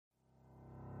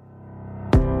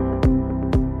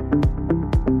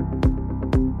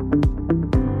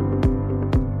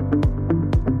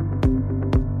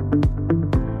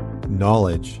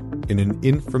Knowledge, in an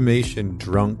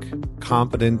information-drunk,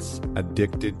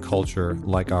 competence-addicted culture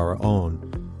like our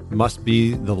own, must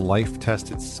be the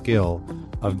life-tested skill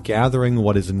of gathering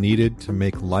what is needed to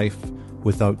make life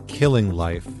without killing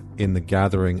life in the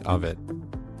gathering of it.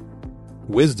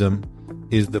 Wisdom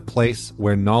is the place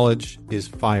where knowledge is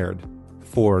fired,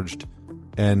 forged,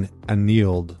 and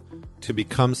annealed to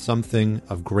become something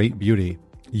of great beauty,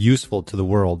 useful to the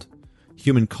world.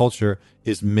 Human culture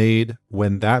is made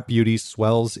when that beauty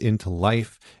swells into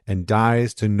life and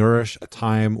dies to nourish a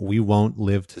time we won't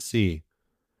live to see.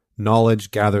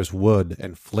 Knowledge gathers wood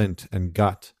and flint and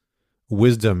gut.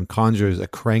 Wisdom conjures a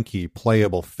cranky,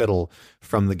 playable fiddle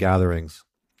from the gatherings.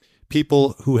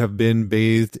 People who have been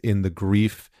bathed in the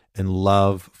grief and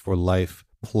love for life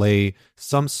play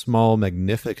some small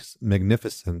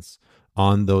magnificence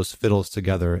on those fiddles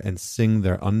together and sing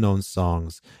their unknown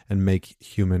songs and make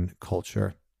human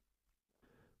culture.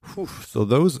 Whew. So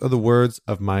those are the words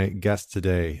of my guest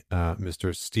today,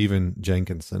 Mr. Stephen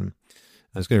Jenkinson.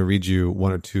 I was going to read you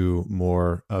one or two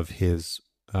more of his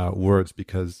words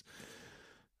because,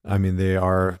 I mean, they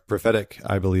are prophetic,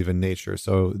 I believe, in nature.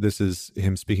 So this is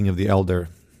him speaking of the elder,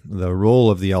 the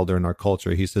role of the elder in our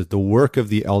culture. He says, the work of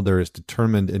the elder is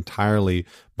determined entirely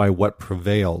by what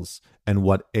prevails and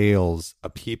what ails a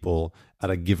people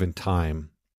at a given time.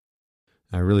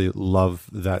 I really love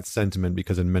that sentiment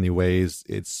because in many ways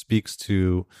it speaks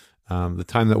to the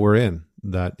time that we're in,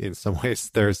 that in some ways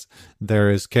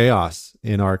there is chaos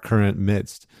in our current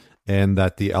midst, and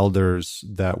that the elders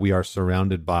that we are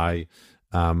surrounded by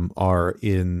are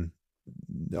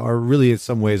really in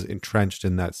some ways entrenched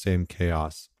in that same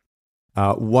chaos.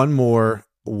 One more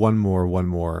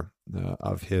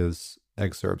of his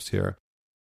excerpts here.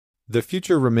 The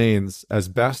future remains, as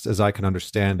best as I can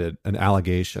understand it, an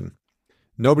allegation.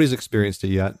 Nobody's experienced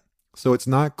it yet, so it's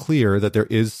not clear that there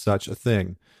is such a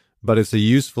thing, but it's a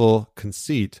useful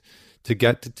conceit to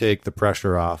get to take the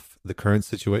pressure off the current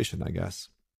situation, I guess.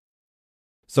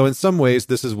 So in some ways,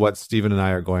 this is what Stephen and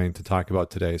I are going to talk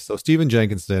about today. So Stephen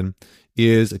Jenkinson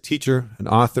is a teacher, an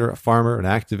author, a farmer, an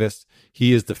activist.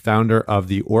 He is the founder of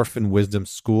the Orphan Wisdom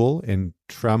School in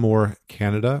Tramore,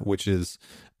 Canada, which is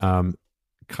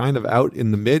kind of out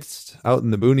in the midst, out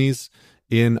in the boonies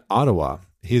in Ottawa.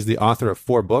 He's the author of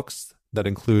 4 books that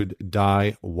include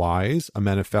Die Wise, a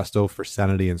manifesto for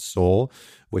sanity and soul,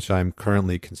 which I'm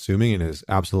currently consuming and is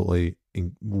absolutely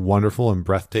wonderful and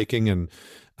breathtaking. And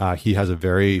he has a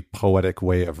very poetic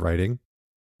way of writing.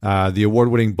 The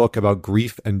award-winning book about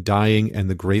grief and dying and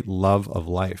the great love of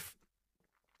life.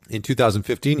 In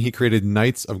 2015, he created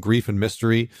Nights of Grief and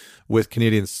Mystery with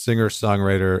Canadian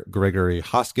singer-songwriter Gregory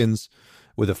Hoskins.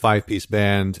 With a 5-piece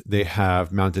band, they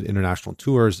have mounted international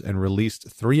tours and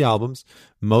released 3 albums,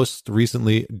 most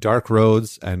recently Dark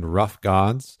Roads and Rough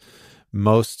Gods.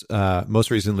 Most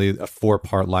recently, a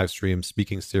 4-part live stream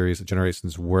speaking series, A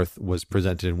Generation's Worth, was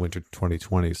presented in winter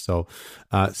 2020. So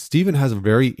Stephen has a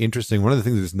very interesting, one of the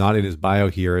things that's not in his bio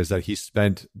here is that he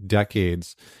spent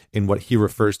decades in what he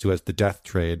refers to as the death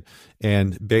trade.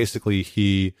 And basically,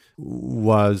 he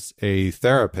was a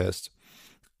therapist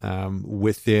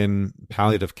within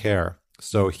palliative care.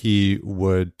 So he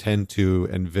would tend to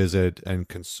and visit and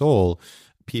console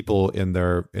people in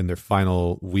their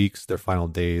final weeks, their final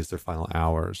days, their final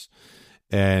hours.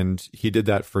 And he did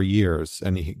that for years.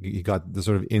 And he got the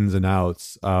sort of ins and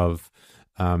outs of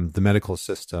the medical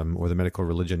system, or the medical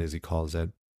religion, as he calls it.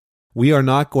 We are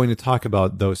not going to talk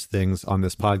about those things on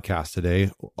this podcast today,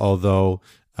 although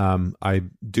I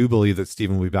do believe that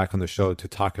Stephen will be back on the show to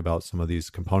talk about some of these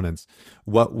components.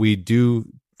 What we do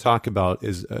talk about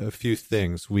is a few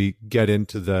things. We get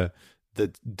into the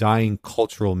dying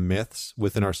cultural myths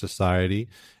within our society,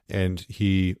 and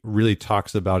he really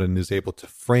talks about and is able to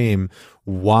frame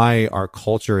why our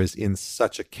culture is in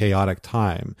such a chaotic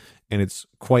time. And it's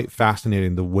quite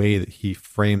fascinating the way that he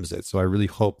frames it. So I really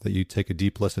hope that you take a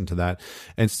deep listen to that.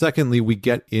 And secondly, we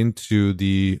get into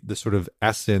the sort of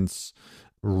essence,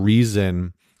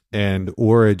 reason, and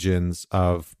origins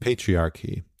of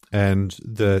patriarchy and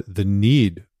the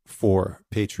need for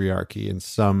patriarchy in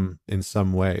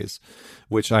some ways,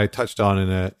 which I touched on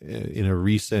in a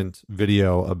recent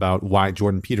video about why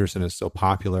Jordan Peterson is so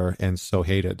popular and so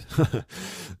hated.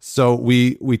 So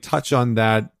we touch on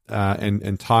that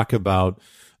and talk about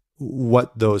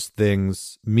what those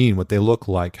things mean, what they look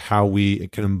like, how we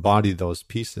can embody those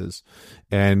pieces,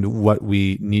 and what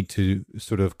we need to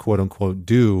sort of quote unquote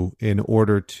do in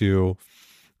order to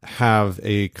have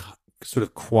a sort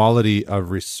of quality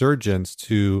of resurgence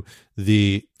to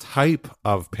the type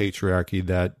of patriarchy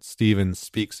that Stephen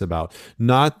speaks about,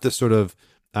 not the sort of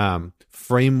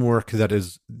framework that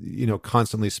is,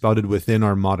 constantly spouted within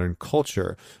our modern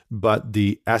culture, but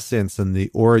the essence and the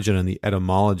origin and the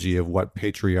etymology of what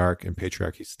patriarch and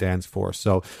patriarchy stands for.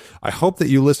 So I hope that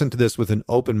you listen to this with an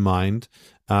open mind.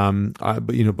 But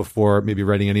before maybe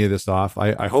writing any of this off,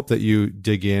 I hope that you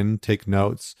dig in, take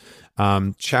notes,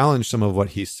 challenge some of what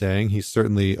he's saying. He's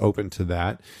certainly open to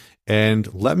that.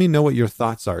 And let me know what your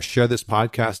thoughts are. Share this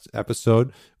podcast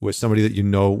episode with somebody that you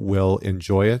know will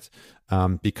enjoy it,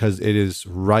 because it is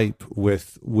ripe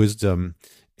with wisdom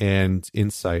and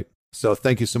insight. So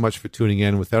thank you so much for tuning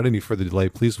in. Without any further delay,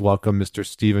 please welcome Mr.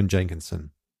 Stephen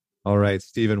Jenkinson. All right,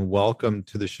 Stephen, welcome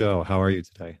to the show. How are you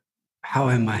today? How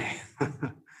am I?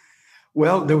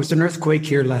 Well, there was an earthquake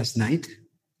here last night.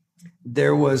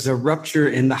 There was a rupture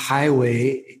in the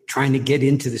highway trying to get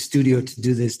into the studio to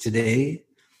do this today.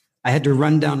 I had to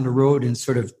run down the road in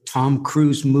sort of Tom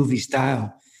Cruise movie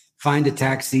style, find a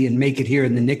taxi and make it here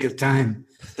in the nick of time.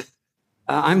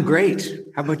 I'm great.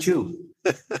 How about you?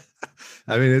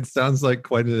 I mean, it sounds like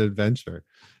quite an adventure.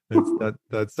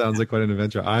 That sounds like quite an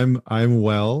adventure. I'm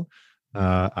well.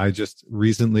 I just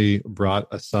recently brought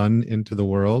a son into the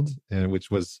world, and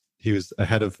he was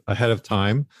ahead of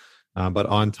time, but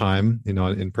on time,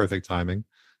 in perfect timing.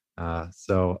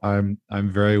 So I'm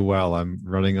very well. I'm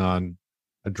running on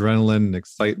adrenaline and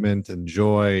excitement and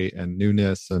joy and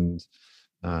newness and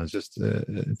just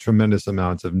tremendous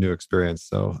amounts of new experience.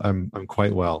 So I'm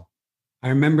quite well. I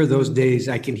remember those days.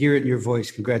 I can hear it in your voice.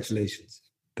 Congratulations.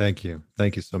 Thank you.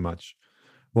 Thank you so much.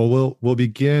 Well, we'll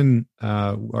begin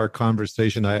our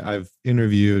conversation. I've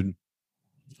interviewed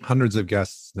hundreds of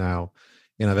guests now,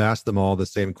 and I've asked them all the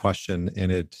same question,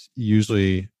 and it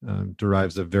usually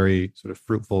derives a very sort of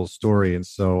fruitful story. And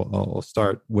so I'll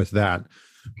start with that,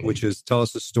 which is, tell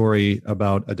us a story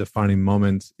about a defining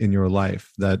moment in your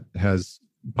life that has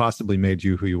possibly made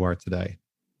you who you are today.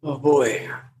 Oh, boy.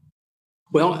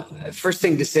 Well, first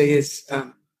thing to say is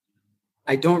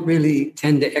I don't really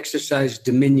tend to exercise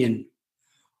dominion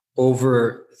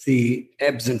over the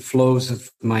ebbs and flows of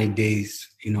my days.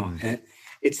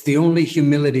 It's the only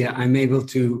humility I'm able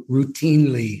to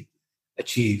routinely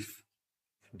achieve.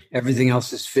 Everything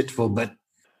else is fitful, but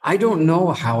I don't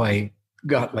know how I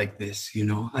got like this.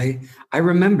 I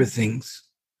remember things,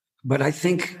 but I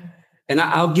think, and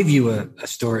I'll give you a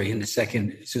story in a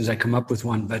second as soon as I come up with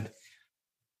one, but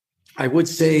I would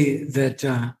say that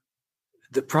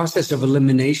the process of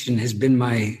elimination has been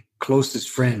my closest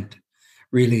friend.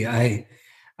 Really, I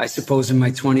suppose in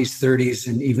my 20s, 30s,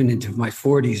 and even into my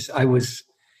 40s, I was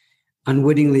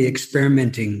unwittingly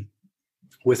experimenting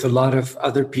with a lot of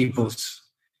other people's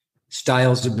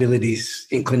styles, abilities,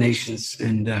 inclinations,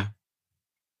 and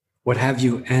what have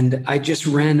you. And I just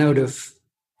ran out of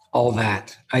all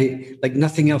that.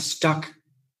 Nothing else stuck.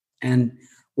 And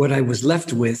what I was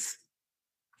left with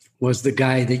was the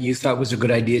guy that you thought was a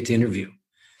good idea to interview.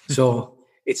 So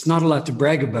it's not a lot to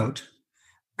brag about,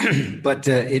 but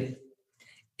it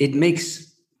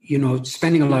makes,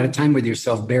 spending a lot of time with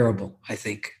yourself bearable, I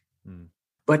think.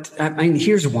 But I mean,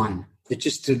 here's one that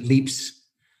just leaps.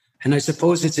 And I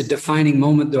suppose it's a defining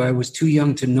moment, though I was too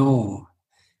young to know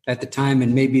at the time,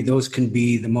 and maybe those can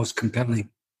be the most compelling.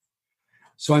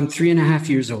 So I'm 3.5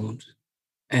 years old,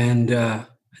 and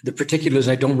the particulars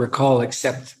I don't recall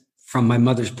except from my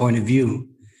mother's point of view.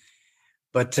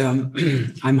 But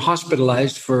I'm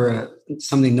hospitalized for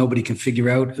something nobody can figure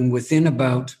out. And within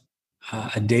about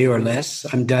a day or less,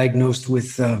 I'm diagnosed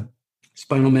with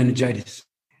spinal meningitis.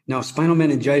 Now, spinal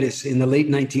meningitis in the late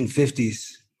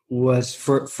 1950s was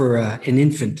for an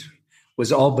infant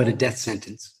was all but a death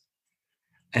sentence.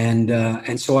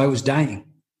 And so I was dying.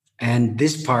 And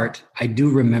this part I do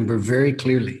remember very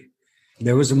clearly.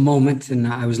 There was a moment, and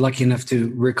I was lucky enough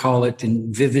to recall it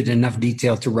in vivid enough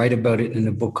detail to write about it in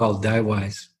a book called Die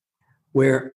Wise,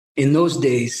 where in those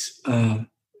days, the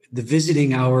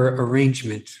visiting hour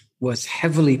arrangement was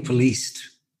heavily policed.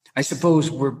 I suppose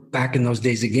we're back in those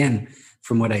days again,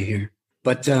 from what I hear.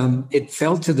 But it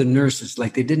fell to the nurses,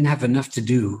 like they didn't have enough to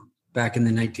do back in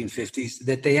the 1950s,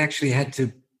 that they actually had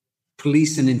to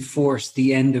police and enforce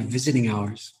the end of visiting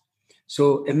hours.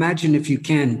 So imagine if you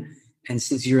can, and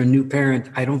since you're a new parent,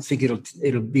 I don't think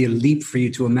it'll be a leap for you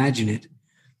to imagine it,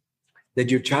 that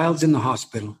your child's in the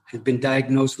hospital, has been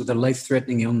diagnosed with a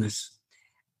life-threatening illness,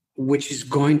 which is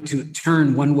going to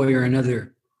turn one way or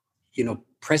another,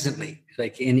 presently,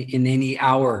 like in any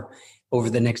hour over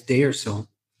the next day or so.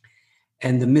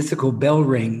 And the mythical bell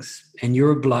rings, and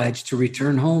you're obliged to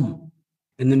return home.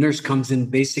 And the nurse comes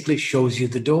and basically shows you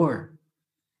the door.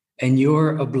 And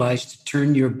you're obliged to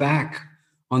turn your back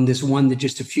on this one that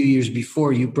just a few years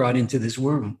before you brought into this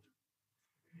world.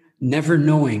 Never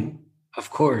knowing, of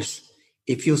course,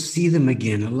 if you'll see them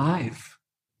again alive.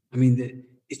 I mean,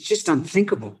 it's just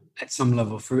unthinkable at some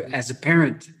level. For as a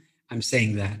parent, I'm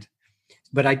saying that.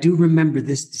 But I do remember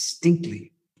this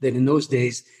distinctly, that in those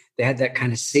days, they had that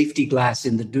kind of safety glass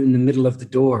in the middle of the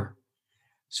door,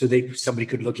 so somebody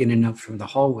could look in and out from the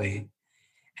hallway.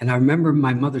 And I remember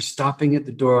my mother stopping at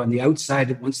the door on the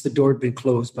outside. Once the door had been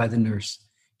closed by the nurse,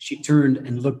 she turned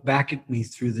and looked back at me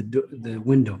through the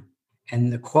window.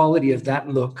 And the quality of that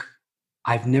look,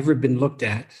 I've never been looked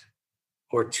at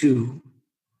or to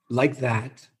like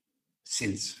that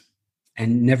since,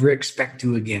 and never expect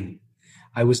to again.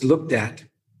 I was looked at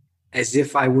as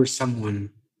if I were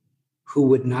someone who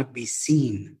would not be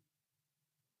seen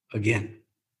again.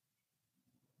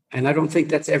 And I don't think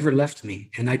that's ever left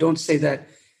me. And I don't say that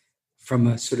from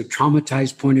a sort of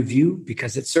traumatized point of view,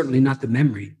 because it's certainly not the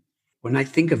memory. When I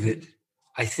think of it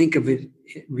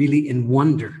really in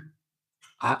wonder,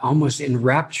 almost in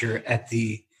rapture at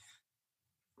the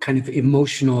kind of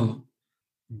emotional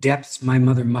depths my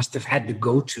mother must have had to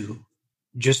go to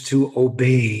just to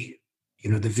obey,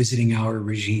 the visiting hour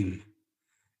regime,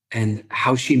 and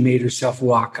how she made herself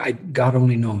walk. God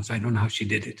only knows. I don't know how she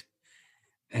did it.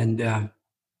 And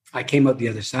I came out the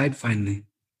other side finally,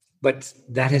 but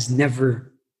that has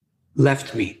never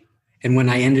left me. And when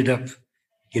I ended up,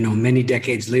 many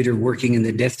decades later working in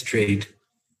the death trade,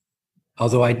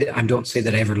 although I don't say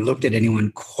that I ever looked at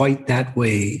anyone quite that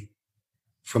way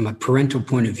from a parental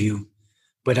point of view,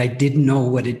 but I did know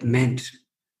what it meant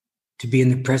to be in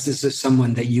the presence of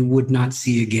someone that you would not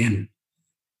see again.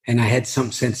 And I had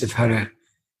some sense of how to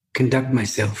conduct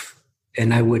myself.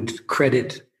 And I would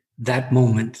credit that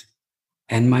moment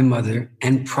and my mother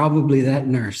and probably that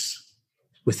nurse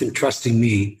with entrusting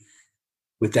me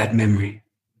with that memory.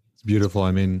 It's beautiful.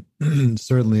 I mean,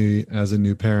 certainly as a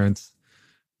new parent,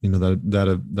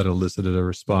 that elicited a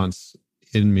response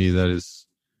in me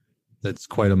that's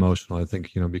quite emotional. I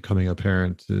think, becoming a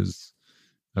parent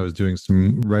I was doing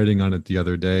some writing on it the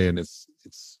other day, and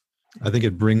I think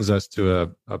it brings us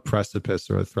to a precipice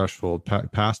or a threshold,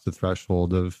 past the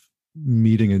threshold of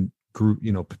meeting a group,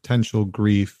 potential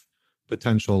grief,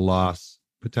 potential loss,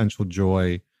 potential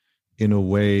joy in a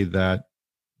way that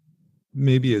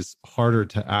maybe is harder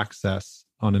to access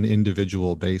on an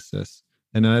individual basis.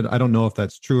 And I don't know if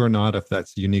that's true or not, if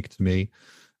that's unique to me,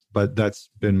 but that's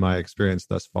been my experience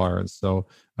thus far. And so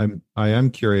I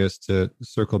am curious to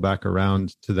circle back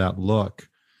around to that look,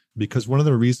 because one of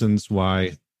the reasons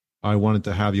why I wanted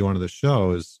to have you on the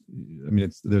show is,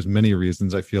 there's many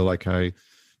reasons. I feel like I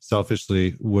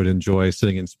selfishly would enjoy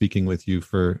sitting and speaking with you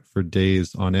for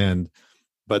days on end,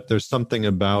 but there's something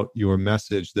about your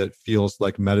message that feels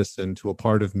like medicine to a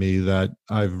part of me that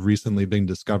I've recently been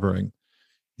discovering.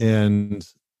 And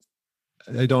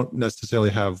I don't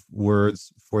necessarily have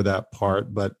words for that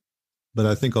part, but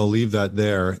I think I'll leave that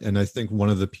there. And I think one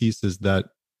of the pieces that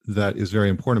is very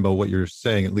important about what you're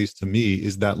saying, at least to me,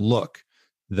 is that look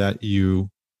that you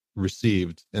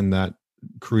received and that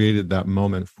created that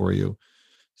moment for you.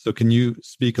 So can you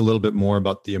speak a little bit more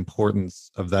about the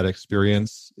importance of that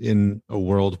experience in a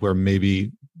world where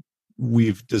maybe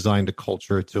we've designed a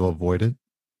culture to avoid it?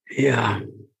 Yeah.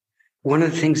 One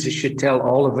of the things that should tell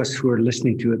all of us who are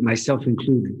listening to it, myself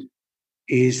included,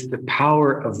 is the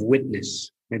power of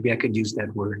witness. Maybe I could use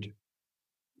that word.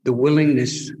 The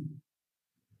willingness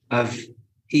of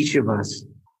each of us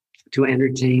to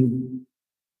entertain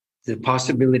the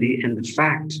possibility and the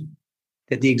fact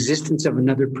that the existence of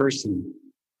another person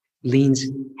leans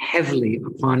heavily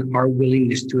upon our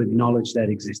willingness to acknowledge that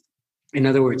existence. In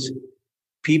other words,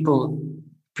 people,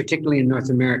 particularly in North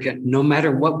America, no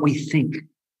matter what we think,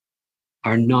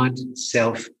 are not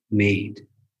self-made.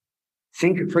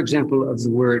 Think, for example, of the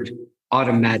word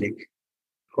automatic,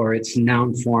 or its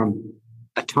noun form,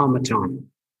 automaton.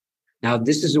 Now,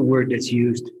 this is a word that's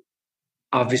used,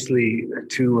 obviously,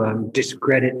 to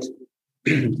discredit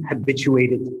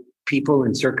habituated people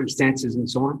and circumstances and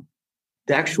so on.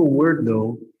 The actual word,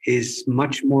 though, is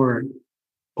much more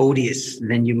odious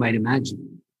than you might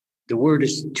imagine. The word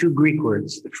is two Greek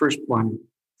words. The first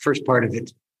part of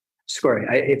it,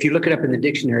 if you look it up in the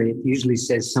dictionary, it usually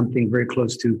says something very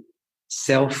close to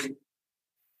self-moving.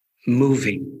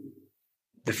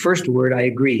 The first word, I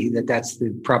agree that that's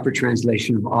the proper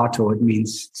translation of auto. It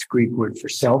means it's Greek word for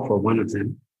self, or one of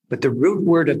them. But the root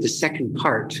word of the second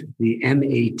part, the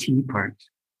M-A-T part,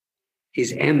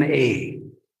 is M-A,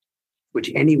 which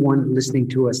anyone listening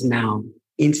to us now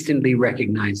instantly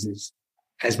recognizes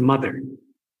as mother.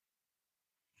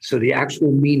 So the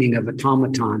actual meaning of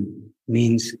automaton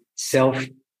means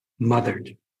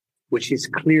self-mothered, which is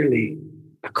clearly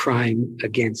a crime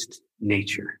against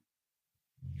nature.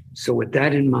 So with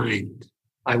that in mind,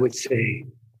 I would say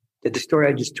that the story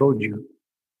I just told you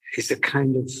is a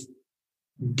kind of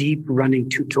deep running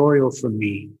tutorial for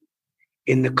me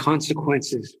in the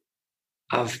consequences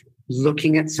of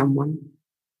looking at someone,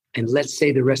 and let's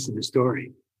say the rest of the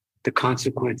story, the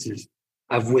consequences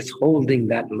of withholding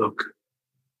that look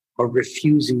or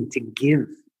refusing to give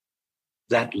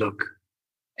that look,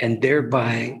 and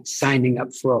thereby signing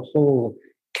up for a whole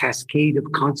cascade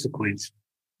of consequence,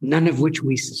 none of which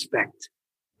we suspect.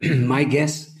 My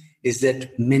guess is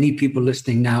that many people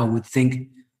listening now would think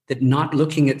that not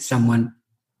looking at someone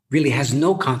really has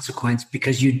no consequence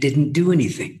because you didn't do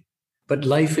anything. But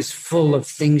life is full of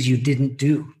things you didn't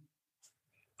do.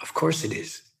 Of course it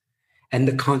is. And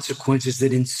the consequences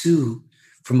that ensue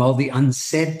from all the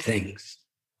unsaid things,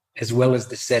 as well as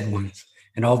the said ones,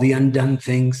 and all the undone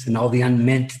things and all the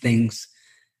unmeant things,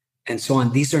 and so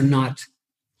on. These are not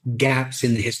gaps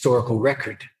in the historical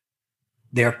record.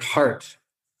 They're part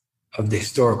of the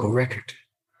historical record,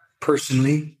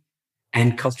 personally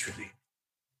and culturally.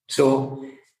 So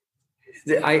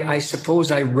I suppose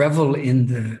I revel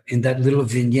in that little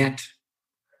vignette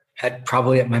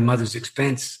probably at my mother's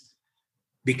expense,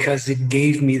 because it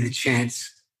gave me the chance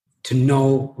to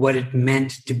know what it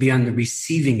meant to be on the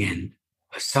receiving end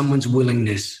of someone's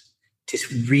willingness to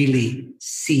really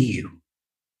see you.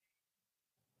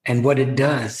 And what it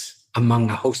does, among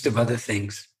a host of other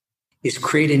things, is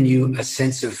create in you a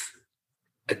sense of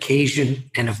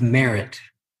occasion and of merit,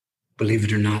 believe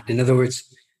it or not. In other words,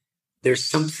 there's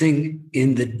something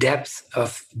in the depth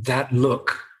of that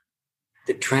look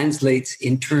that translates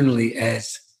internally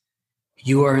as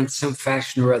you are in some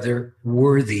fashion or other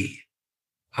worthy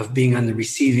of being on the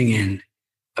receiving end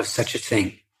of such a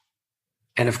thing.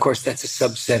 And of course, that's a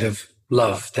subset of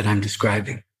love that I'm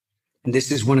describing. And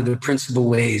this is one of the principal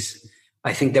ways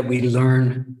I think that we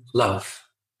learn love,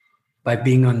 by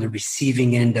being on the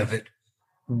receiving end of it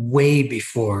way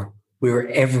before we were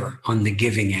ever on the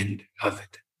giving end of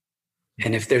it.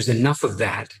 And if there's enough of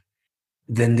that,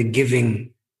 then the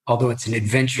giving, although it's an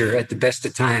adventure at the best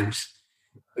of times,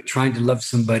 but trying to love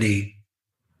somebody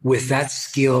with that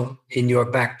skill in your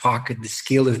back pocket, the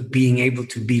skill of being able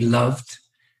to be loved,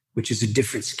 which is a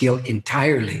different skill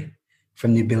entirely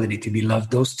from the ability to be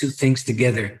loved. Those two things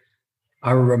together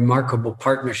are a remarkable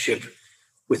partnership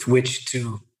with which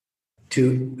to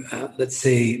let's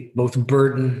say, both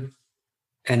burden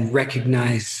and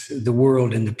recognize the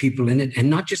world and the people in it, and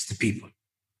not just the people.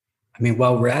 I mean,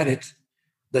 while we're at it,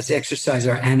 let's exercise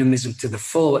our animism to the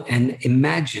full and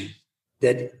imagine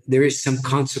that there is some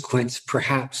consequence,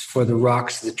 perhaps, for the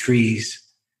rocks, the trees,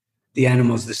 the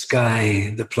animals, the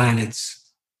sky, the planets,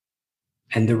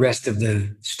 and the rest of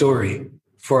the story,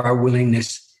 for our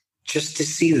willingness just to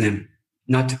see them,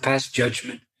 not to pass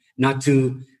judgment, not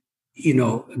to,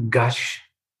 gush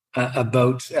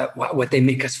about what they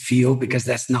make us feel, because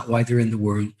that's not why they're in the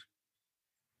world.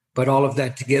 But all of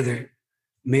that together,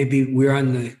 maybe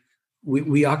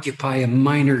we occupy a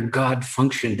minor God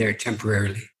function there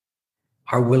temporarily.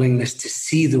 Our willingness to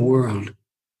see the world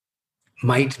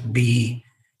might be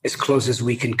as close as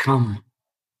we can come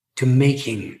to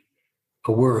making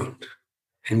a world.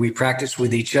 And we practice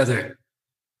with each other,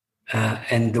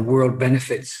 and the world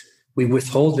benefits. We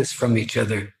withhold this from each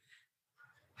other.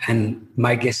 And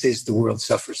my guess is the world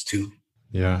suffers too.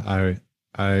 Yeah,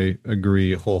 I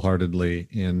agree wholeheartedly.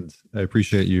 And I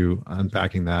appreciate you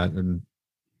unpacking that and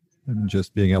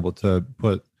just being able to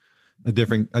put a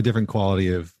different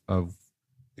quality of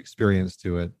experience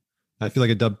to it. I feel like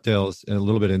it dovetails a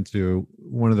little bit into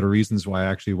one of the reasons why I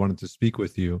actually wanted to speak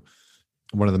with you.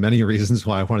 One of the many reasons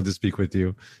why I wanted to speak with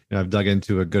you. I've dug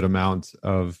into a good amount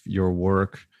of your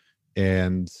work,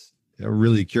 and I'm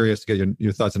really curious to get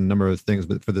your thoughts on a number of things.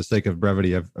 But for the sake of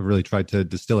brevity, I've really tried to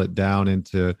distill it down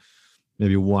into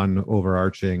maybe one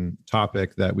overarching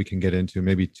topic that we can get into,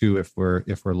 maybe two if we're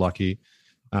lucky.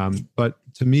 But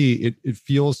to me, it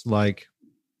feels like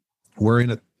we're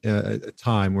in a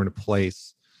time, we're in a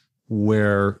place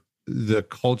where the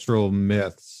cultural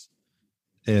myths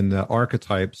and the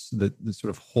archetypes that sort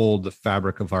of hold the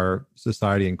fabric of our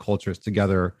society and cultures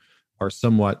together are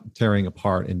somewhat tearing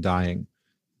apart and dying.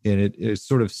 And it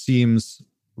sort of seems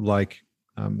like,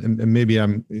 and maybe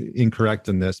I'm incorrect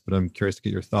in this, but I'm curious to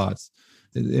get your thoughts.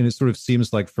 And it sort of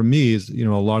seems like, for me, is a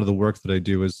lot of the work that I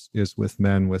do is with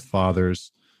men, with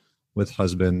fathers, with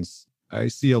husbands. I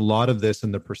see a lot of this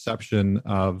in the perception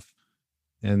of,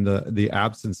 and the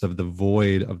absence of the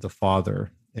void of the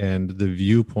father, and the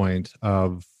viewpoint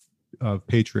of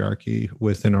patriarchy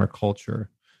within our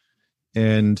culture,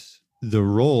 and the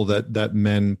role that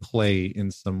men play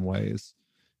in some ways.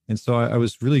 And so I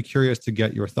was really curious to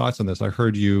get your thoughts on this. I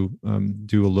heard you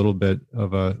do a little bit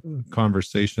of a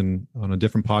conversation on a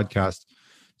different podcast,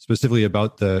 specifically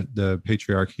about the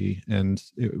patriarchy, and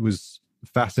it was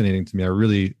fascinating to me. I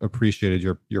really appreciated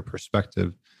your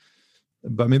perspective.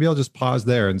 But maybe I'll just pause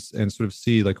there and sort of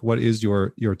see, like, what is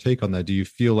your take on that? Do you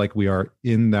feel like we are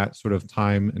in that sort of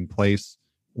time and place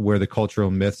where the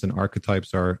cultural myths and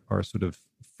archetypes are sort of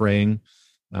fraying?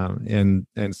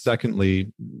 And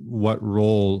secondly, what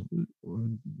role,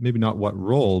 maybe not what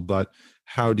role, but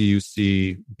how do you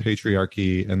see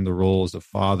patriarchy and the roles of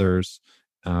fathers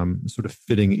sort of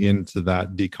fitting into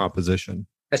that decomposition?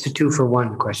 That's a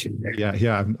 2-for-1 question there.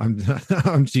 Yeah.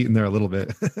 I'm cheating there a little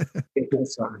bit.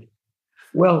 That's all right.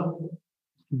 Well,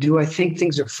 do I think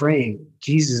things are fraying?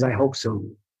 Jesus, I hope so.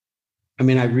 I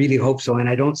mean, I really hope so. And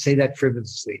I don't say that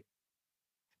frivolously.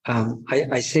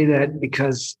 I say that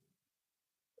because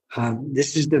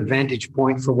this is the vantage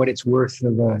point, for what it's worth,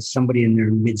 of somebody in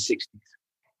their mid-60s.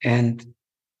 And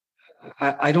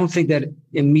I don't think that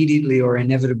immediately or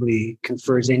inevitably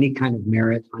confers any kind of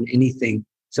merit on anything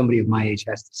somebody of my age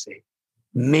has to say.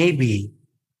 Maybe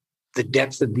the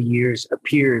depth of the years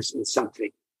appears in something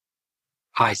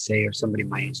I say or somebody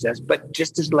my age does, but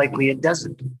just as likely it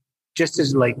doesn't. Just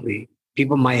as likely,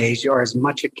 people my age are as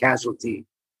much a casualty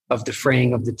of the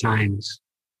fraying of the times,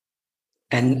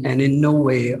 and in no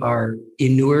way are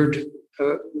inured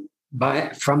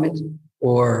from it,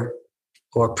 or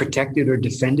protected or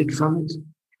defended from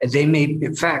it. They may,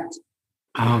 in fact,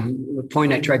 the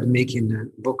point I tried to make in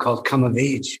a book called Come of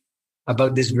Age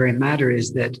about this very matter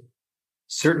is that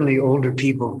certainly older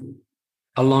people,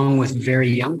 along with very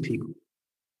young people,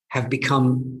 have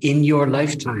become, in your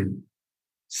lifetime,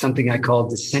 something I call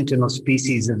the sentinel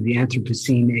species of the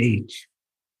Anthropocene age.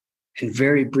 And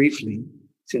very briefly,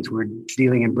 since we're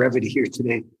dealing in brevity here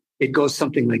today, it goes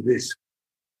something like this.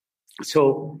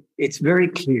 So it's very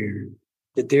clear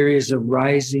that there is a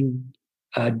rising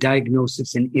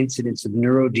diagnosis and incidence of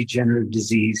neurodegenerative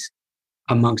disease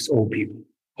amongst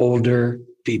older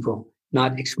people,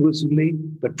 not exclusively,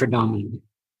 but predominantly.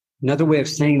 Another way of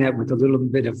saying that, with a little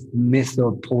bit of myth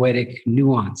or poetic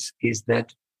nuance, is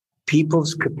that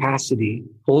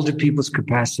older people's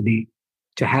capacity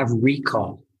to have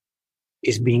recall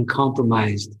is being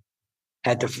compromised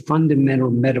at the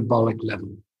fundamental metabolic level,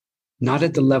 not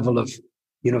at the level of,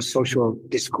 social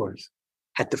discourse,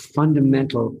 at the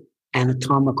fundamental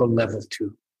anatomical level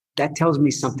too. That tells me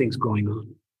something's going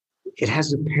on. It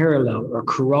has a parallel or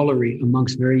corollary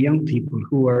amongst very young people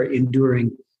who are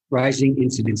enduring rising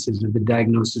incidences of the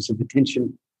diagnosis of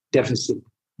attention deficit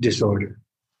disorder.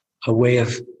 A way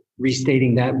of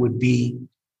restating that would be,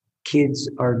 kids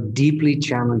are deeply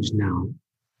challenged now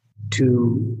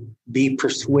to be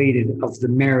persuaded of the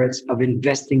merits of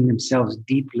investing themselves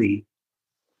deeply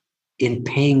in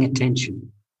paying attention,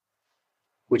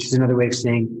 which is another way of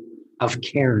saying of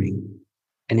caring,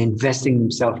 and investing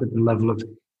themselves at the level of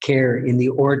care in the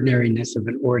ordinariness of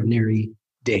an ordinary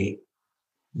day.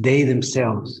 They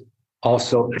themselves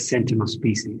also a sentinel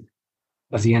species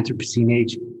of the Anthropocene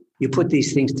age. You put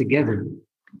these things together,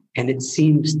 and it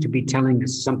seems to be telling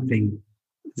us something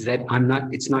that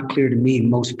it's not clear to me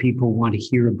most people want to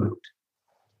hear about.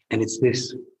 And it's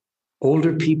this: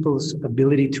 older people's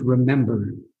ability to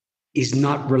remember is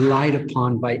not relied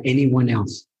upon by anyone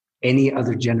else, any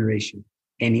other generation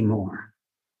anymore.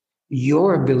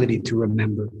 Your ability to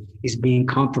remember is being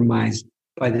compromised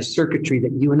by the circuitry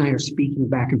that you and I are speaking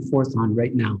back and forth on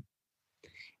right now.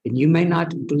 And you may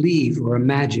not believe or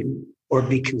imagine or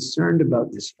be concerned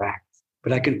about this fact,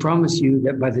 but I can promise you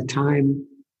that by the time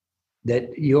that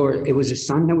it was a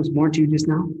son that was born to you just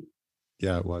now?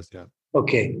 Yeah, it was, yeah.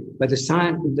 Okay, by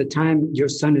the time your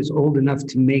son is old enough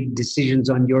to make decisions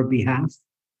on your behalf,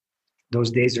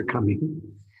 those days are coming.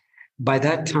 By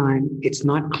that time, it's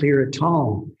not clear at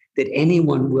all that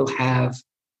anyone will have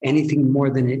anything more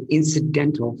than an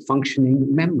incidental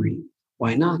functioning memory.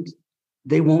 Why not?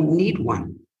 They won't need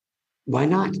one. Why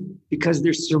not? Because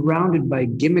they're surrounded by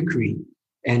gimmickry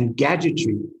and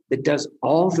gadgetry that does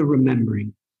all the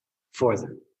remembering for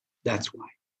them. That's why.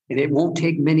 And it won't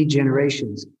take many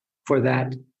generations for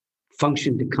that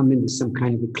function to come into some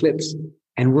kind of eclipse.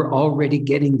 And we're already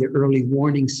getting the early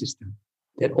warning system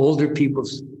that older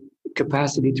people's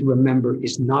capacity to remember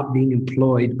is not being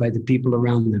employed by the people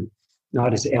around them,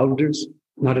 not as elders,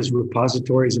 not as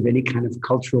repositories of any kind of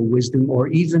cultural wisdom, or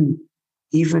even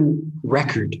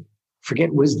record.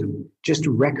 Forget wisdom, just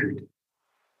record,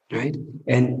 right?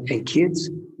 And kids,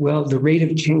 well, the rate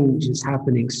of change is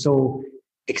happening so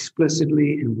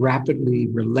explicitly and rapidly,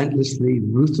 relentlessly,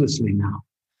 ruthlessly now,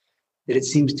 that it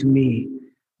seems to me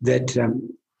that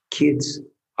kids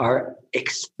are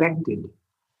expected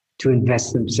to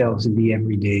invest themselves in the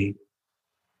everyday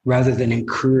rather than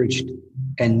encouraged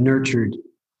and nurtured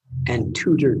and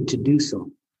tutored to do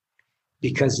so.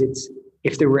 Because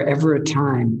if there were ever a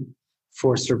time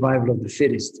for survival of the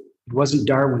fittest, it wasn't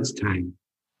Darwin's time.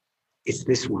 It's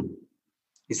this one.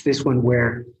 It's this one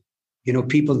where,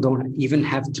 people don't even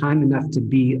have time enough to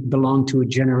belong to a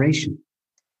generation,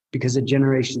 because a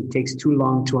generation takes too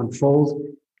long to unfold.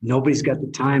 Nobody's got the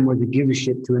time or the give a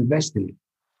shit to invest in it.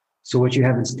 So what you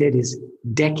have instead is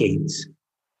decades.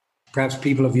 Perhaps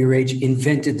people of your age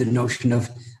invented the notion of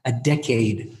a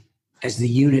decade as the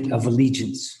unit of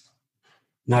allegiance,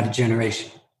 not a generation,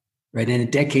 right? And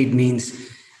a decade means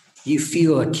you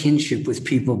feel a kinship with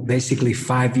people basically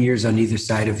 5 years on either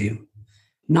side of you,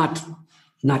 not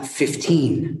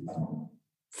 15,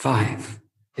 5.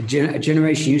 A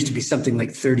generation used to be something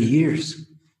like 30 years,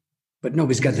 but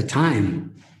nobody's got the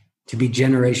time to be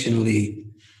generationally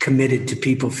committed to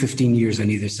people 15 years on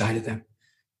either side of them.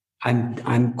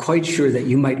 I'm quite sure that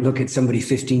you might look at somebody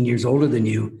 15 years older than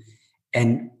you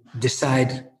and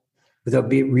decide, without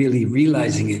really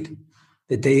realizing it,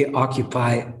 that they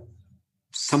occupy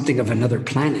something of another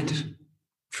planet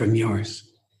from yours,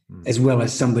 as well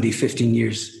as somebody 15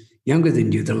 years younger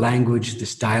than you. The language, the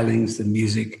stylings, the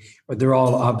music, they're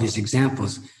all obvious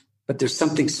examples, but there's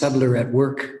something subtler at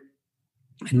work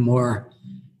and more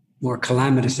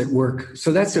calamitous at work.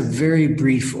 So that's a very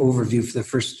brief overview for the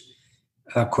first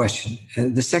question.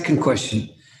 The second question,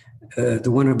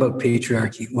 the one about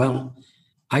patriarchy. Well,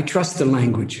 I trust the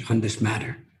language on this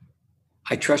matter.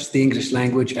 I trust the English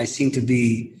language. I seem to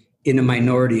be in a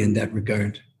minority in that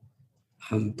regard.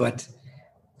 But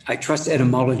I trust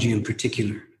etymology in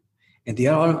particular. And the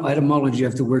etymology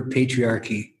of the word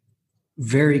patriarchy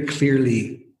very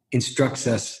clearly instructs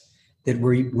us that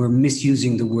we're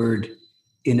misusing the word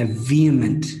in a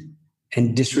vehement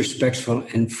and disrespectful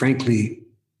and frankly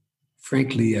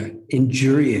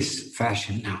injurious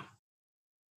fashion now.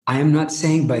 I am not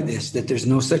saying by this that there's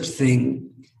no such thing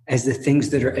as the things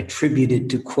that are attributed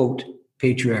to, quote,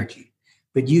 patriarchy.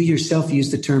 But you yourself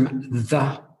use the term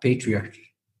the patriarchy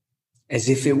as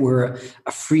if it were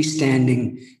a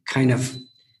freestanding kind of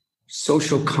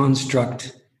social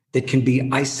construct that can be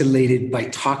isolated by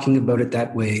talking about it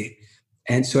that way.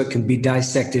 And so it can be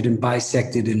dissected and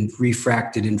bisected and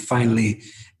refracted and finally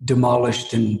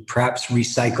demolished and perhaps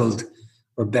recycled,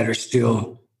 or better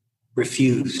still,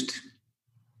 refused.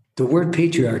 The word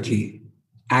patriarchy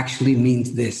actually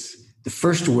means this. The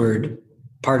first word,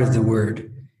 part of the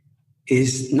word,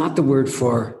 is not the word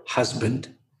for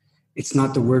husband. It's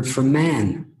not the word for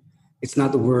man. It's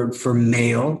not the word for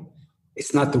male.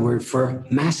 It's not the word for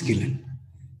masculine.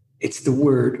 It's the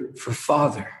word for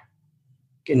father.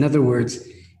 In other words,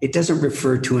 it doesn't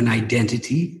refer to an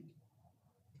identity.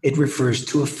 It refers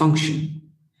to a function.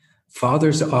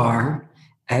 Fathers are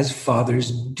as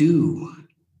fathers do.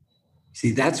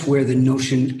 See, that's where the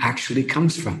notion actually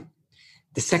comes from.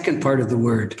 The second part of the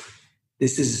word,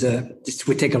 this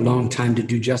would take a long time to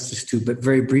do justice to, but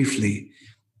very briefly,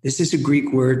 this is a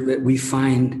Greek word that we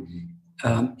find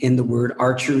in the word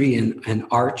archery and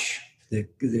arch,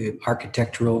 the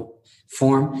architectural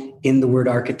form in the word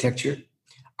architecture.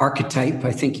 Archetype,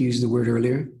 I think you used the word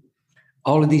earlier.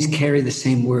 All of these carry the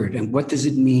same word. And what does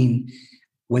it mean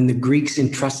when the Greeks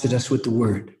entrusted us with the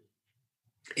word?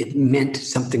 It meant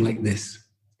something like this: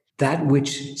 that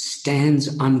which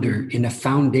stands under in a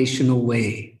foundational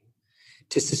way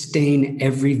to sustain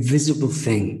every visible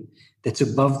thing that's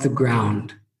above the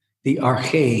ground. The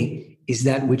arche is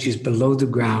that which is below the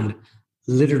ground,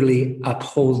 literally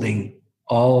upholding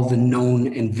all the known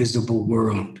and visible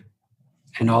world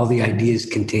and all the ideas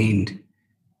contained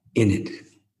in it.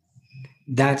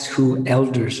 That's who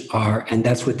elders are, and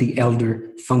that's what the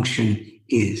elder function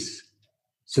is.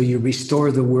 So you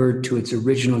restore the word to its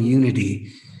original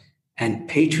unity, and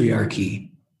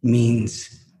patriarchy means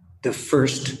the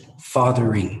first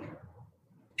fathering,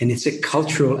 and it's a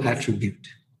cultural attribute.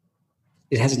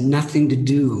 It has nothing to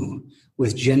do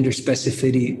with gender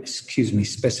specificity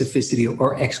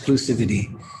or exclusivity.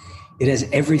 It has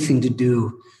everything to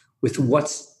do with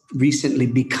what's recently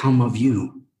become of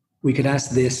you. We could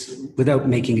ask this without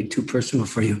making it too personal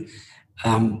for you.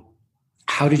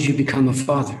 How did you become a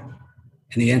father?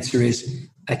 And the answer is,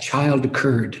 a child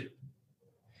occurred.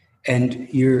 And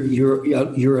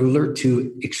you're alert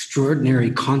to extraordinary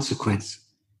consequence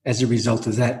as a result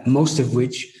of that, most of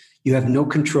which you have no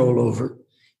control over.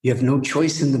 You have no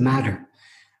choice in the matter.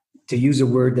 To use a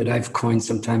word that I've coined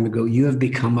some time ago, you have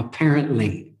become a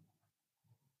parentling,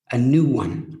 a new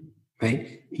one,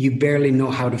 right? You barely know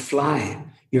how to fly.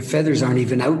 Your feathers aren't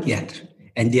even out yet.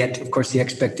 And yet, of course, the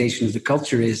expectation of the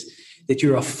culture is that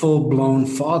you're a full-blown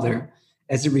father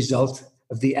as a result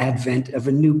of the advent of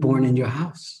a newborn in your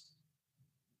house.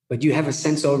 But you have a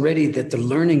sense already that the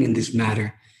learning in this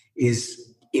matter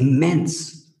is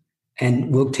immense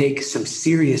and will take some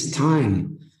serious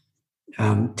time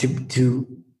to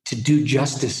do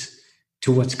justice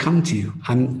to what's come to you.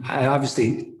 I'm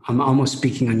almost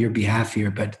speaking on your behalf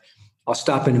here, but I'll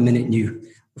stop in a minute, and you,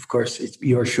 of course, it's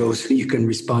your show, so you can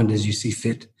respond as you see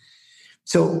fit.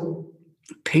 So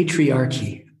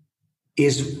patriarchy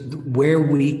is where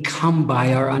we come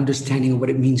by our understanding of what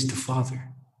it means to father.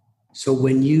 So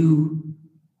when you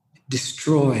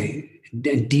destroy and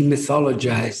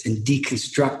demythologize and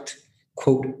deconstruct,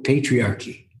 quote,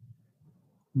 patriarchy,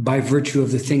 by virtue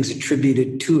of the things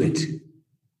attributed to it,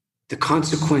 the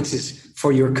consequences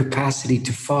for your capacity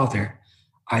to father,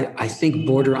 I think,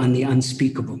 border on the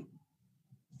unspeakable,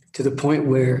 to the point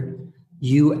where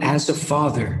you as a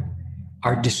father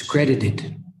are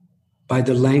discredited by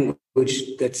the language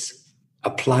that's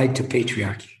applied to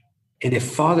patriarchy. And if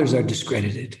fathers are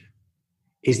discredited,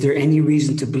 is there any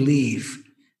reason to believe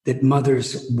that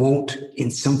mothers won't,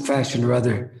 in some fashion or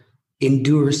other,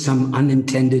 endure some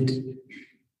unintended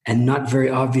and not very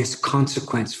obvious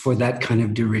consequence for that kind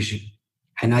of derision?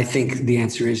 And I think the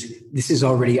answer is this is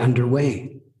already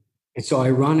underway. And so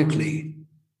ironically,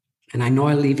 and I know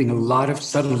I'm leaving a lot of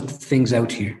subtle things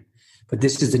out here, but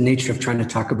this is the nature of trying to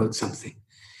talk about something.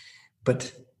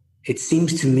 But it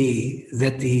seems to me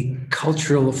that the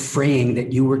cultural fraying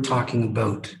that you were talking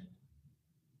about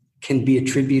can be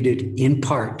attributed in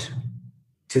part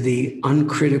to the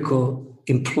uncritical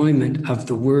employment of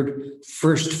the word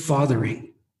first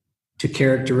fathering to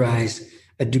characterize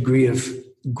a degree of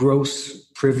gross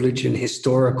privilege and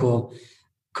historical,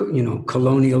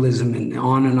 colonialism and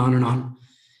on and on and on.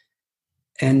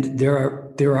 And there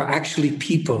are actually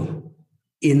people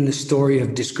in the story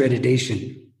of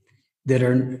discreditation that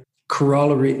are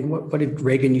corollary. What did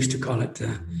Reagan used to call it?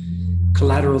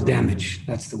 Collateral damage.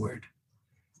 That's the word.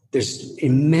 There's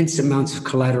immense amounts of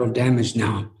collateral damage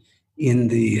now in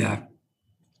the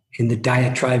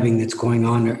diatribing that's going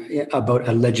on about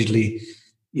allegedly,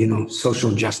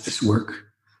 social justice work.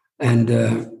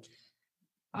 And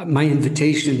my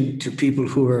invitation to people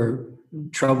who are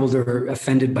troubled or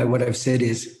offended by what I've said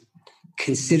is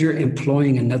consider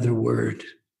employing another word,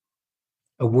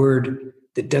 a word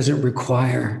that doesn't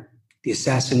require the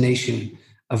assassination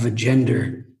of a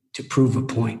gender to prove a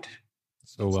point.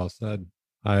 So well said.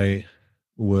 I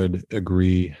would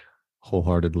agree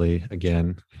wholeheartedly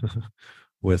again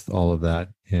with all of that.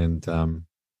 And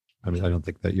I don't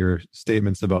think that your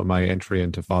statements about my entry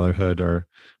into fatherhood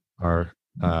are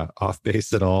off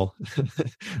base at all.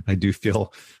 I do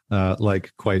feel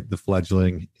like quite the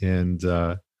fledgling, and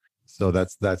so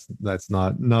that's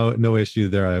not no issue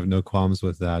there. I have no qualms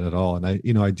with that at all. And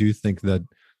I do think that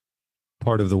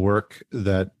part of the work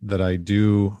that I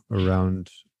do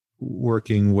around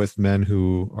working with men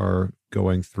who are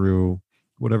going through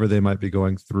whatever they might be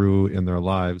going through in their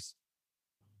lives,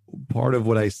 part of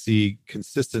what I see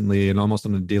consistently and almost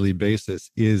on a daily basis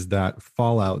is that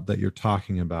fallout that you're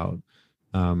talking about,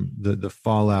 the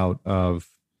fallout of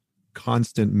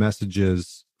constant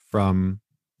messages from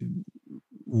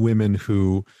women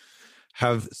who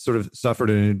have sort of suffered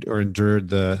or endured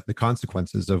the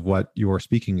consequences of what you're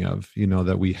speaking of,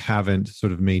 that we haven't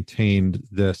sort of maintained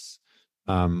this,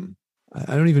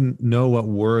 I don't even know what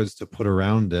words to put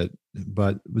around it,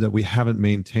 but that we haven't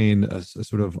maintained a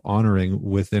sort of honoring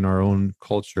within our own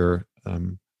culture,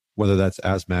 whether that's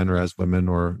as men or as women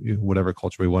or whatever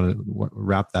culture we want to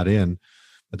wrap that in,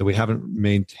 but that we haven't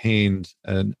maintained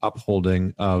an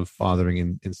upholding of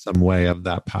fathering in some way of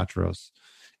that patros.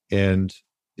 And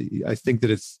I think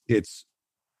that it's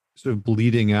sort of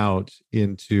bleeding out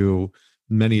into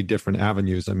many different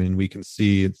avenues. I mean, we can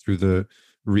see it through the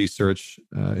research,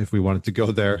 if we wanted to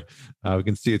go there, we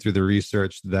can see it through the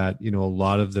research that, a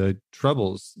lot of the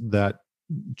troubles that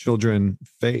children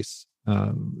face,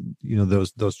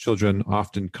 those children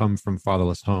often come from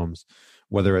fatherless homes,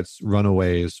 whether it's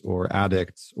runaways or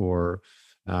addicts or,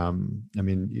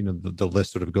 the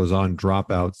list sort of goes on,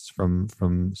 dropouts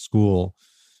from school.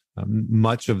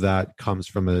 Much of that comes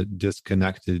from a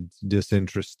disconnected,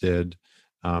 disinterested,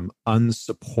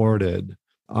 unsupported,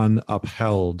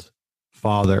 unupheld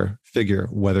father figure,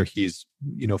 whether he's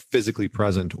physically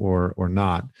present or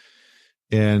not.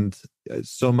 And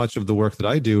so much of the work that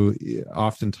I do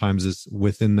oftentimes is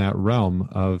within that realm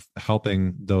of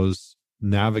helping those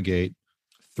navigate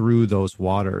through those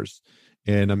waters.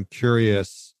 And I'm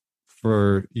curious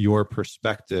for your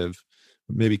perspective.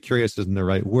 Maybe curious isn't the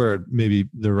right word. Maybe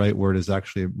the right word is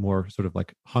actually more sort of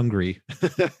like hungry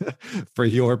for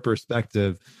your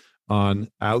perspective on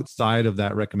outside of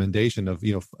that recommendation of,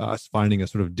 us finding a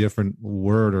sort of different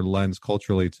word or lens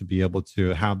culturally to be able to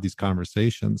have these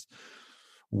conversations?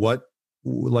 What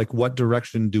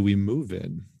direction do we move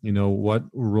in? What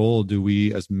role do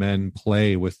we as men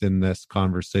play within this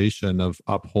conversation of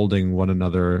upholding one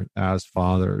another as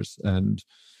fathers? And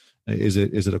is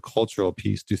it a cultural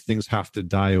piece? Do things have to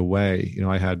die away?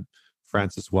 I had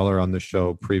Francis Weller on the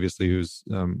show previously, who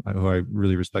I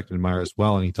really respect and admire as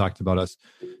well. And he talked about us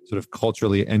sort of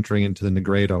culturally entering into the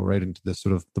negredo, right? Into this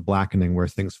sort of the blackening where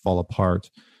things fall apart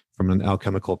from an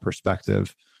alchemical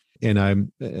perspective. And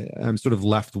I'm sort of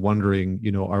left wondering,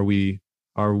 are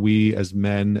we as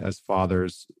men, as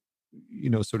fathers,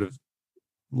 sort of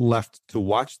left to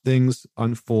watch things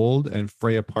unfold and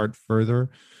fray apart further?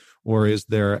 Or is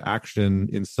there action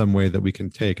in some way that we can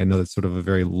take? I know that's sort of a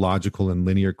very logical and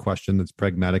linear question that's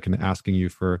pragmatic and asking you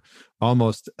for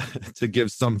almost to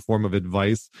give some form of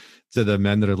advice to the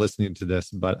men that are listening to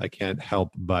this, but I can't help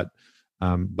but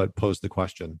pose the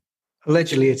question.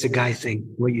 Allegedly, it's a guy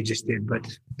thing, what you just did, but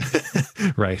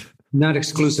right. Not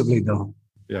exclusively, though.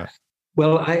 Yeah.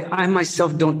 Well, I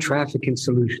myself don't traffic in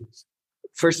solutions.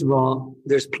 First of all,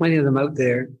 there's plenty of them out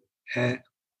there.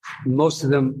 Most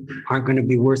of them aren't going to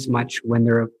be worth much when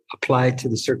they're applied to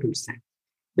the circumstance.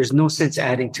 There's no sense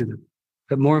adding to them.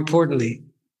 But more importantly,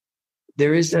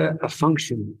 there is a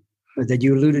function that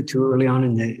you alluded to early on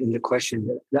in the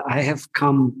question that I have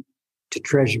come to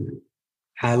treasure.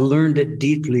 I learned it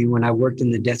deeply when I worked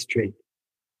in the death trade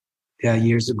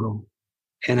years ago.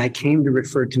 And I came to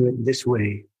refer to it this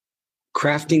way: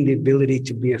 crafting the ability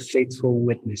to be a faithful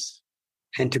witness,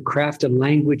 and to craft a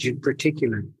language in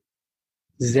particular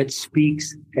that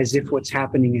speaks as if what's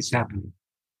happening is happening.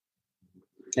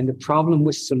 And the problem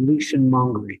with solution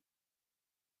mongering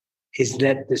is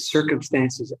that the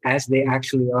circumstances as they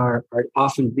actually are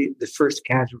often the first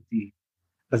casualty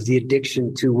of the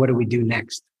addiction to what do we do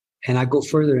next. And I go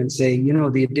further and say,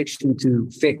 the addiction to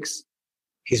fix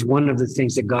is one of the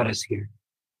things that got us here.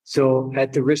 So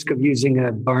at the risk of using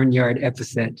a barnyard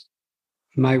epithet,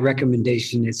 my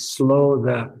recommendation is slow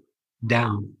the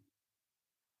down.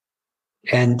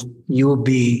 And you will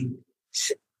be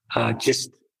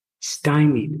just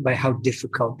stymied by how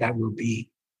difficult that will be.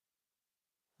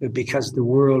 Because the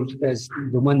world, as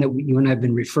the one that you and I have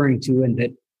been referring to, and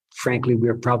that frankly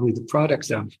we're probably the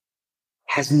products of,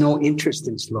 has no interest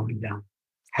in slowing down,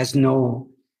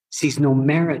 sees no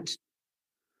merit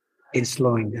in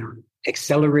slowing down.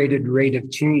 Accelerated rate of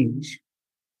change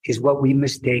is what we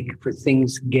mistake for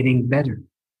things getting better.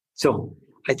 So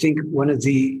I think one of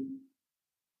the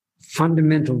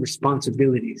fundamental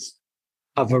responsibilities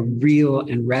of a real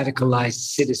and radicalized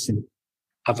citizen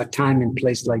of a time and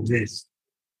place like this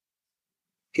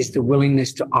is the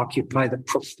willingness to occupy the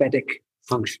prophetic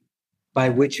function, by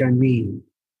which I mean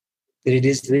that it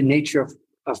is the nature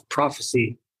of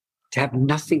prophecy to have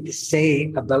nothing to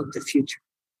say about the future.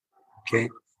 Okay?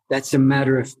 That's a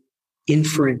matter of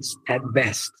inference at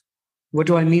best. What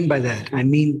do I mean by that? I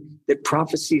mean that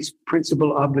prophecy's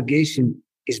principal obligation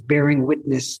is bearing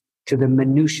witness to the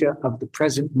minutia of the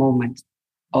present moment,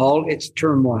 all its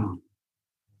turmoil,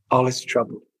 all its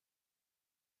trouble.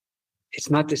 It's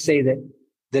not to say that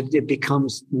it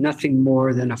becomes nothing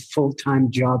more than a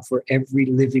full-time job for every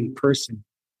living person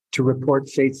to report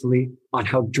faithfully on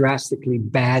how drastically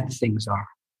bad things are.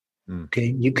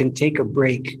 Okay, you can take a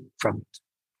break from it.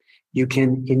 You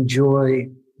can enjoy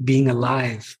being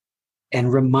alive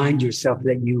and remind yourself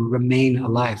that you remain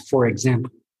alive, for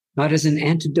example, not as an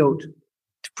antidote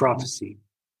to prophecy,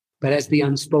 but as the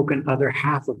unspoken other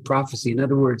half of prophecy. In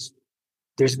other words,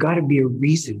 there's got to be a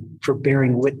reason for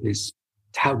bearing witness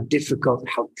to how difficult,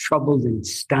 how troubled and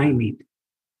stymied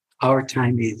our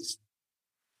time is.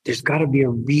 There's got to be a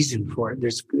reason for it.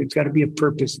 There's got to be a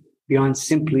purpose beyond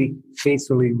simply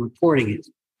faithfully reporting it.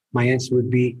 My answer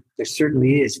would be, there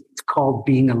certainly is. It's called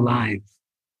being alive.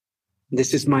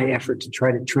 This is my effort to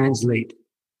try to translate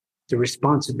the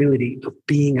responsibility of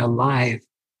being alive.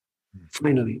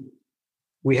 Finally,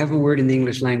 we have a word in the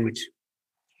English language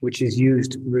which is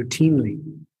used routinely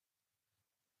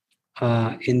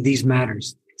in these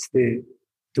matters. It's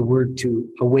the word to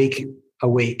awaken,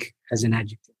 awake as an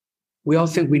adjective. We all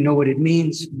think we know what it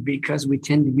means because we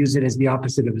tend to use it as the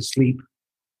opposite of asleep,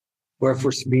 or if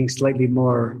we're being slightly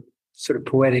more sort of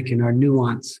poetic in our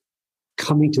nuance,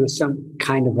 coming to some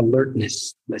kind of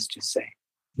alertness, let's just say,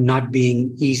 not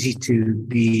being easy to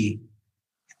be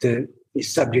the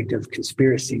subject of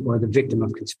conspiracy or the victim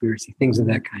of conspiracy, things of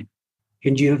that kind.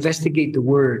 And you investigate the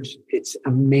word, it's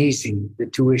amazing the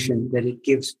tuition that it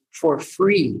gives for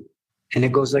free. And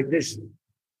it goes like this.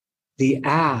 The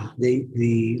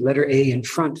letter A in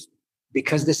front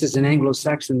because this is an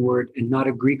Anglo-Saxon word and not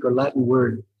a Greek or Latin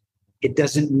word, it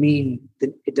doesn't mean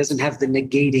that it doesn't have the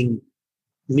negating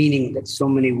meaning that so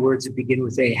many words that begin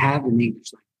with A have in the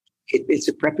English language. It's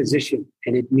a preposition,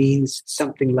 and it means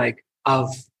something like of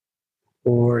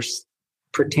or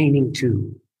pertaining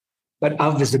to. But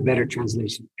of is a better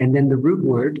translation. And then the root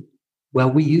word, well,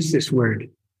 we use this word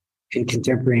in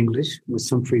contemporary English with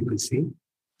some frequency,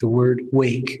 the word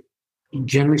wake.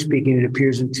 Generally speaking, it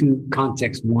appears in two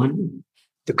contexts. One,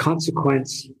 the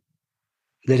consequence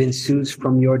that ensues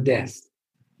from your death.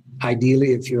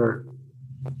 Ideally, if you're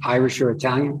Irish or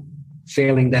Italian,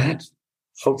 failing that,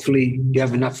 hopefully you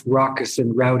have enough raucous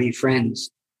and rowdy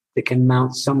friends that can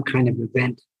mount some kind of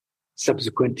event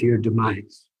subsequent to your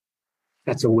demise.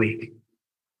 That's a wake.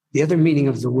 The other meaning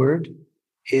of the word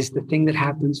is the thing that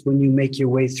happens when you make your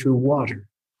way through water,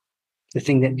 the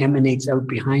thing that emanates out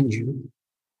behind you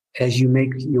as you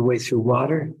make your way through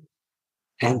water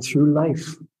and through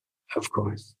life, of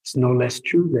course. It's no less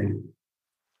true then.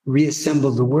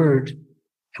 Reassemble the word,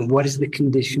 and what is the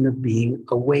condition of being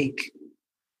awake?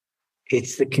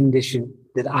 It's the condition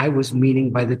that I was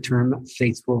meaning by the term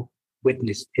faithful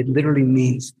witness. It literally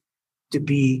means to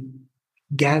be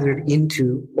gathered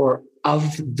into or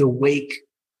of the wake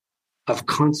of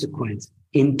consequence,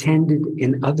 intended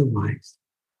and otherwise,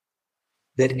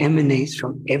 that emanates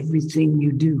from everything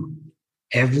you do,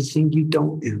 everything you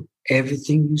don't do,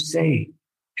 everything you say,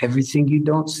 everything you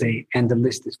don't say, and the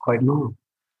list is quite long.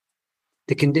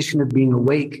 The condition of being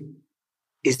awake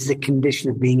is the condition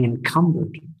of being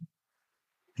encumbered,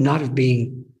 not of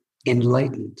being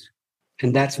enlightened.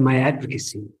 And that's my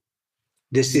advocacy.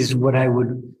 This is what I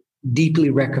would deeply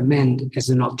recommend as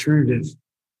an alternative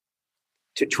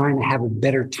to trying to have a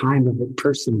better time of it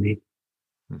personally,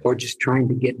 or just trying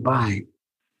to get by.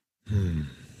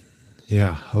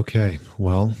 Yeah. Okay.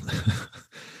 Well,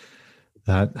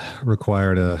 that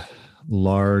required a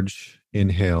large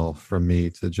inhale from me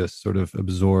to just sort of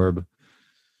absorb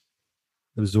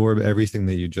everything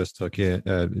that you just took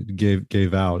in,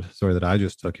 gave out. Sorry, that I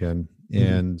just took in.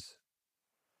 And,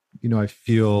 I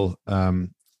feel,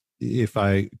 if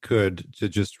I could, to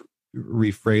just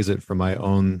rephrase it for my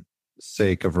own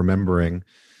sake of remembering,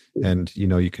 and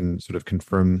you can sort of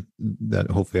confirm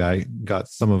that hopefully I got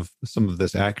some of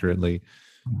this accurately,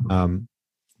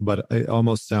 but it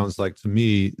almost sounds like to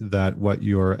me that what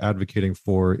you're advocating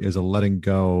for is a letting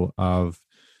go of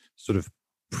sort of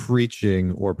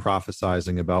preaching or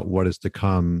prophesizing about what is to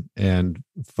come, and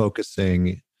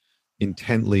focusing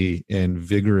intently and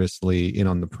vigorously in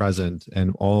on the present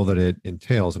and all that it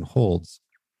entails and holds,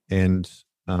 and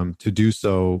to do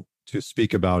so, to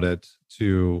speak about it,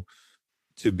 to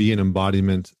be an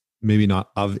embodiment, maybe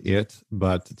not of it,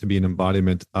 but to be an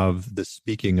embodiment of the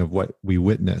speaking of what we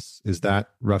witness. Is that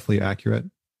roughly accurate?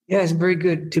 Yeah, it's very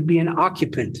good. To be an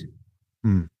occupant,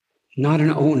 not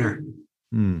an owner.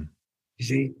 You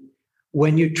see,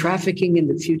 when you're trafficking in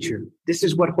the future, this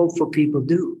is what hopeful people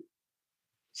do.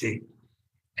 See,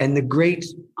 and the great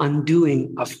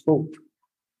undoing of hope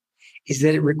is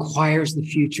that it requires the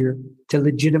future to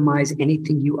legitimize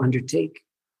anything you undertake.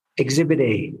 Exhibit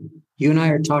A, you and I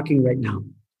are talking right now.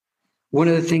 One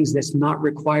of the things that's not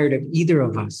required of either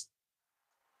of us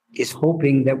is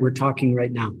hoping that we're talking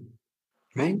right now,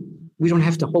 right? We don't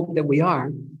have to hope that we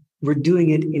are. We're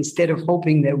doing it instead of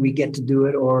hoping that we get to do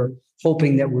it, or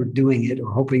hoping that we're doing it, or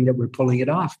hoping that we're pulling it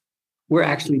off. We're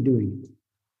actually doing it.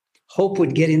 Hope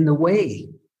would get in the way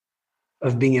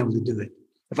of being able to do it.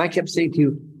 If I kept saying to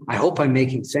you, I hope I'm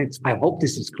making sense, I hope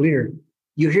this is clear,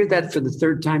 you hear that for the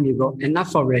third time, you go,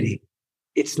 enough already.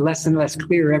 It's less and less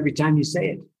clear every time you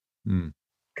say it,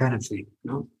 kind of thing.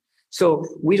 No? So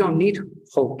we don't need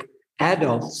hope.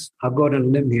 Adults, I'll go on a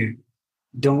limb here,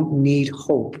 don't need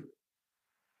hope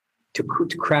to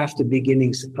craft the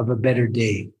beginnings of a better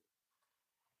day.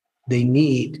 They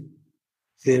need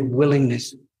the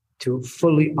willingness to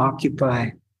fully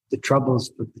occupy the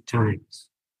troubles of the times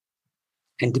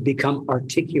and to become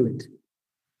articulate,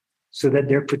 so that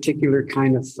their particular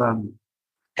kind of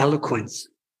eloquence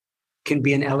can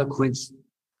be an eloquence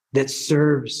that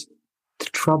serves the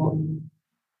trouble,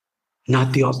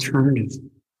 not the alternative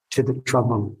to the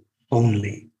trouble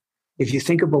only. If you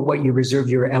think about what you reserve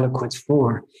your eloquence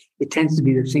for, it tends to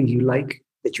be the thing you like,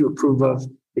 that you approve of,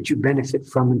 that you benefit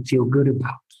from and feel good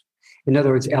about. In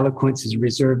other words, eloquence is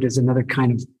reserved as another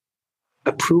kind of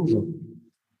approval,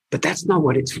 but that's not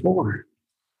what it's for.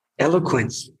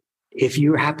 Eloquence, if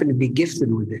you happen to be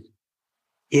gifted with it,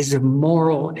 is a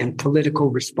moral and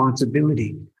political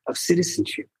responsibility of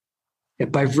citizenship.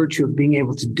 That by virtue of being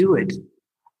able to do it,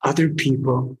 other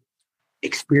people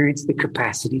experience the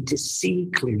capacity to see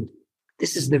clearly.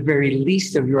 This is the very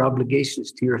least of your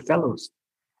obligations to your fellows.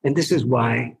 And this is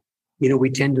why, we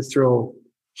tend to throw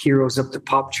heroes up the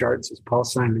pop charts, as Paul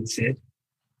Simon said,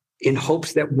 in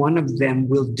hopes that one of them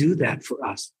will do that for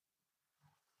us.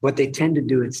 What they tend to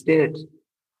do instead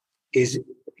is,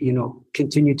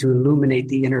 continue to illuminate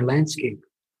the inner landscape.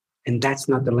 And that's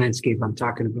not the landscape I'm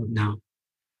talking about now.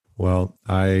 Well,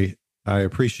 I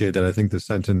appreciate that. I think the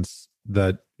sentence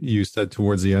that you said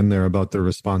towards the end there about the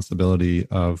responsibility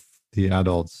of the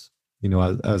adults,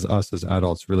 as us as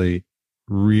adults, really,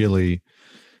 really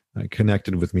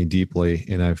connected with me deeply.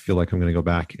 And I feel like I'm going to go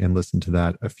back and listen to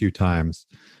that a few times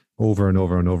over and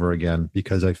over and over again,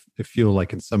 because I feel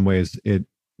like in some ways it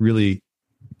really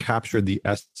captured the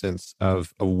essence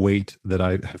of a weight that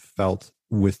I have felt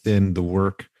within the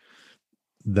work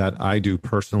that I do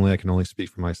personally. I can only speak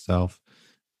for myself.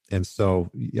 And so,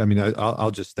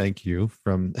 I'll just thank you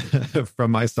from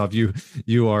from myself.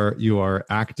 You are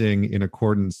acting in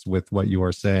accordance with what you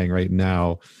are saying right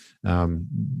now,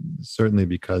 certainly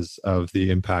because of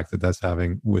the impact that that's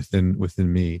having within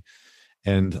me.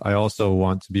 And I also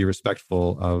want to be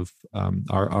respectful of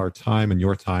our time and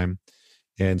your time.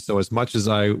 And so, as much as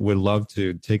I would love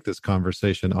to take this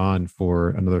conversation on for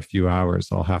another few hours,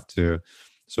 I'll have to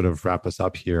sort of wrap us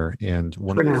up here. And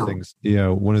one of the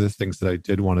things that I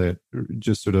did want to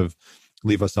just sort of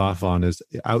leave us off on is,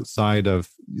 outside of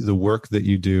the work that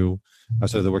you do,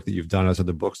 outside of the work that you've done, outside of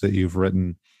the books that you've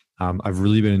written, I've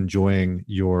really been enjoying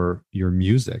your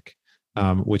music,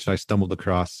 which I stumbled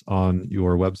across on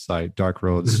your website, Dark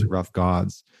Roads, Rough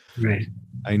Gods. Right.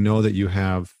 I know that you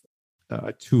have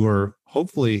a tour,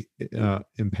 hopefully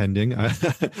impending.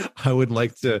 I would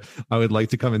like to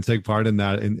come and take part in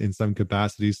that in some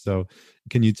capacity. So,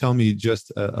 can you tell me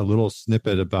just a little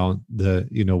snippet about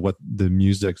what the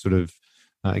music sort of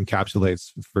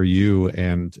encapsulates for you,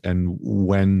 and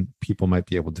when people might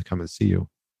be able to come and see you?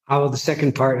 Oh, the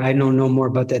second part, I know no more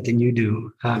about that than you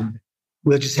do.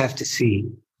 We'll just have to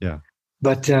see. Yeah.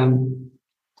 But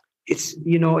it's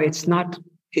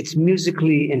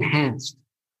musically enhanced.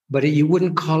 But you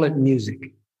wouldn't call it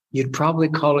music. You'd probably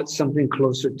call it something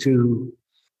closer to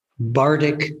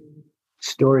bardic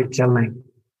storytelling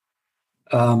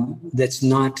that's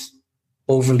not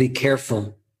overly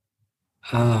careful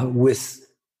with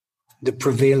the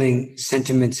prevailing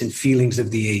sentiments and feelings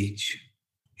of the age.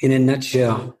 In a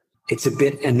nutshell, it's a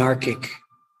bit anarchic,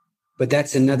 but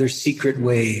that's another secret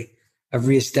way of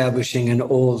reestablishing an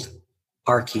old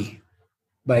archy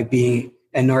by being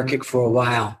anarchic for a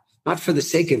while. Not for the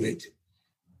sake of it,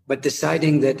 but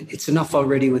deciding that it's enough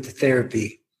already with the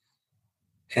therapy,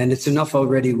 and it's enough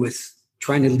already with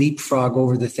trying to leapfrog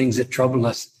over the things that trouble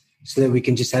us so that we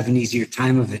can just have an easier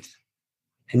time of it.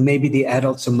 And maybe the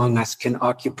adults among us can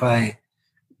occupy,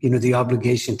 the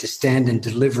obligation to stand and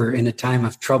deliver in a time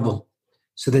of trouble,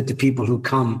 so that the people who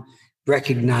come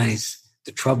recognize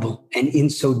the trouble, and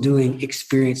in so doing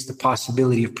experience the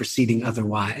possibility of proceeding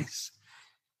otherwise.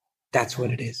 That's what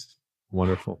it is.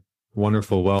 Wonderful.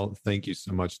 Wonderful. Well, thank you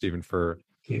so much, Stephen, for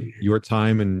your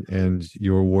time and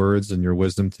your words and your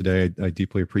wisdom today. I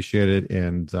deeply appreciate it.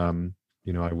 And,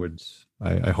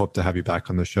 I hope to have you back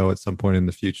on the show at some point in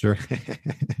the future,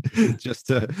 just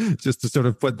to sort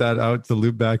of put that out, to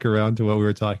loop back around to what we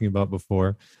were talking about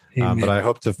before. But I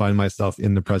hope to find myself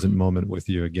in the present moment with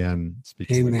you again,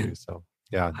 speaking with you. So,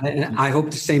 yeah. I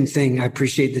hope the same thing. I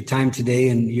appreciate the time today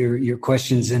and your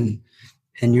questions and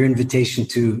your invitation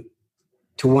to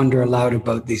wonder aloud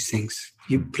about these things.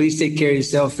 You please take care of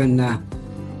yourself and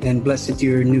bless it to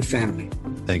your new family.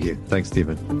 Thank you. Thanks,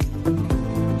 Stephen.